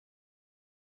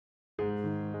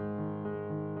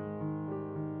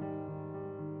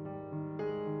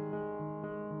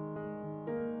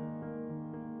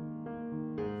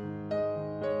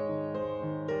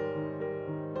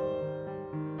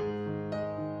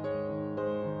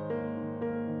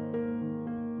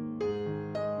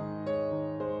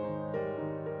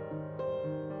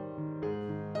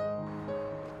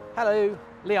Hello,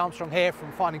 Lee Armstrong here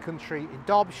from Fine & Country in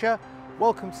Derbyshire.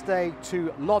 Welcome today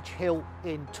to Lodge Hill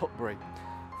in Tutbury.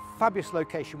 Fabulous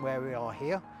location where we are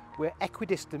here. We're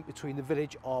equidistant between the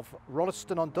village of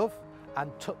Rolleston-on-Dove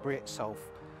and Tutbury itself,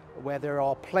 where there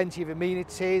are plenty of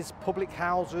amenities, public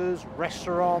houses,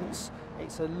 restaurants.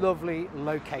 It's a lovely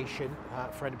location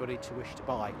for anybody to wish to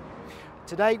buy.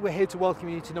 Today we're here to welcome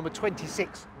you to number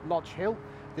 26 Lodge Hill,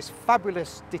 this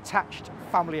fabulous detached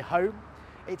family home.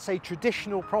 It's a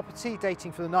traditional property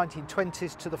dating from the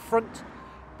 1920s to the front,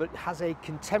 but has a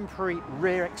contemporary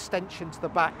rear extension to the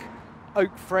back,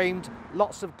 oak framed,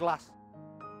 lots of glass.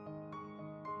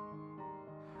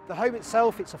 The home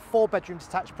itself, it's a 4-bedroom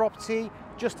detached property,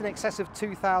 just in excess of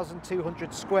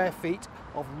 2,200 square feet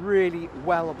of really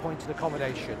well appointed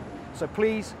accommodation. So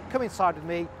please come inside with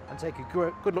me and take a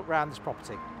good look around this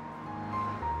property.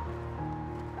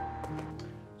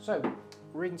 So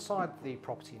we're inside the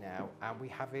property now, and we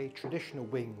have a traditional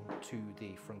wing to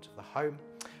the front of the home.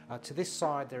 To this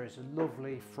side there is a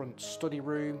lovely front study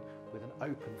room with an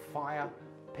open fire,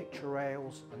 picture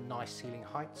rails and nice ceiling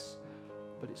heights.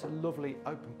 But it's a lovely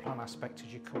open plan aspect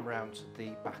as you come around to the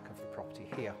back of the property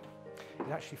here.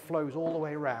 It actually flows all the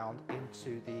way around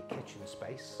into the kitchen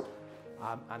space,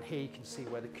 and here you can see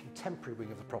where the contemporary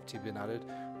wing of the property has been added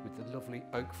with the lovely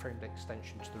oak framed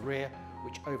extension to the rear,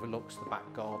 which overlooks the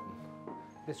back garden.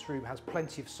 This room has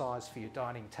plenty of size for your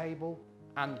dining table,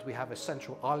 and we have a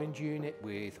central island unit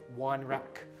with wine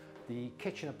rack. The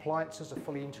kitchen appliances are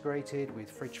fully integrated with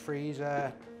fridge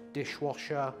freezer,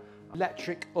 dishwasher,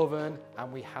 electric oven,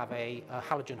 and we have a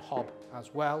halogen hob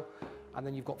as well. And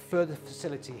then you've got further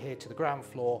facility here to the ground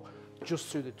floor. Just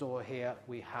through the door here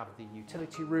we have the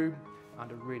utility room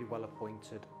and a really well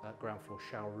appointed ground floor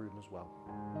shower room as well.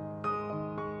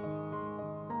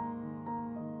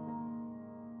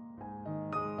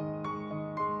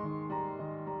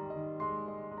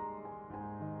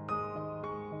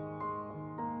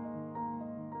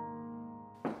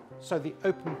 So the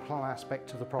open plan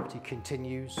aspect of the property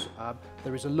continues.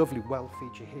 There is a lovely well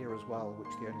feature here as well, which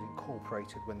the owners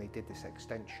incorporated when they did this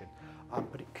extension.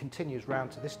 But it continues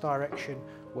round to this direction,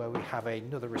 where we have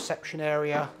another reception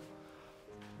area,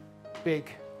 big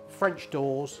French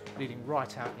doors leading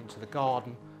right out into the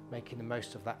garden, making the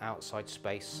most of that outside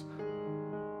space.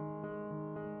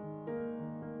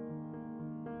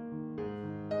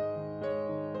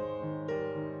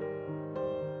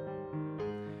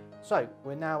 So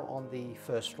we're now on the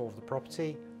first floor of the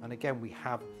property, and again we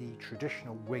have the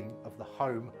traditional wing of the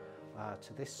home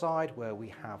to this side, where we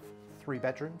have 3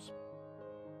 bedrooms.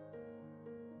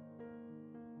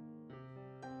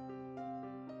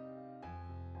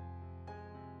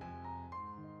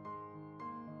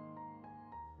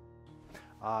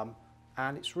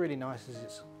 And it's really nice as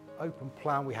it's open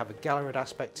plan. We have a galleried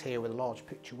aspect here with a large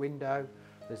picture window.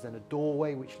 There's then a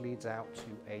doorway which leads out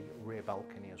to a rear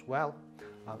balcony as well.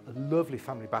 A lovely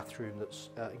family bathroom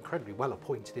that's incredibly well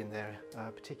appointed in there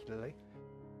particularly.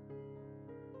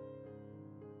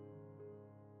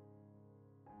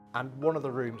 And one of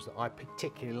the rooms that I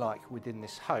particularly like within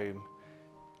this home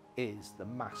is the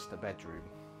master bedroom.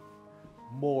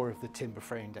 More of the timber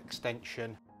framed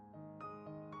extension.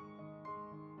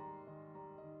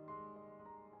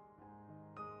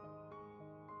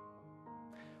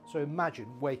 So imagine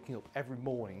waking up every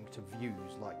morning to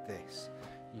views like this.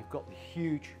 You've got the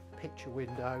huge picture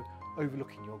window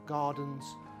overlooking your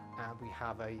gardens, and we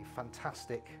have a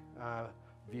fantastic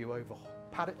view over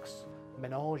paddocks,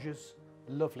 menages,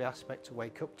 lovely aspect to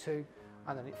wake up to,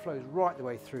 and then it flows right the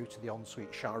way through to the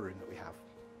ensuite shower room that we have.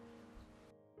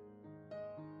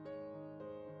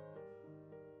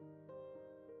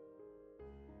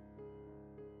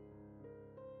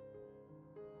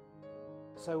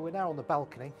 So we're now on the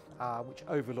balcony, which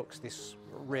overlooks this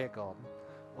rear garden.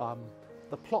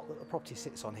 The plot that the property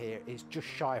sits on here is just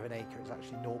shy of an acre. It's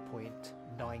actually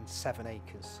 0.97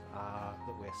 acres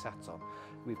that we're sat on.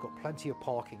 We've got plenty of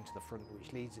parking to the front,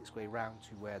 which leads its way round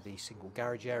to where the single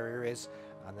garage area is,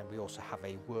 and then we also have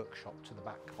a workshop to the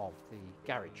back of the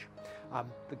garage.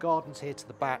 The gardens here to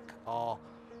the back are,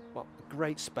 well, a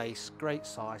great space, great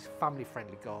size,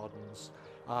 family-friendly gardens.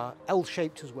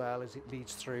 L-shaped as well, as it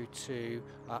leads through to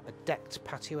a decked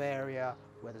patio area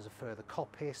where there's a further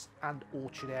coppice and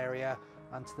orchard area,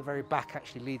 and to the very back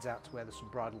actually leads out to where there's some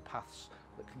bridle paths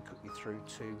that can cut you through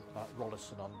to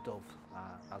Rolleston-on-Dove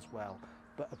as well.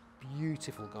 But a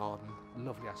beautiful garden,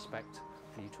 lovely aspect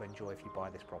for you to enjoy if you buy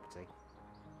this property.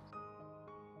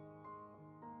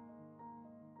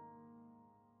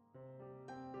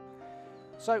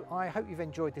 So I hope you've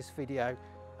enjoyed this video.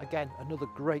 Again, another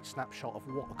great snapshot of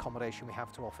what accommodation we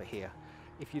have to offer here.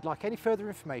 If you'd like any further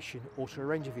information or to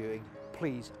arrange a viewing,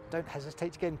 please don't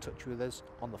hesitate to get in touch with us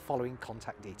on the following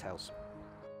contact details.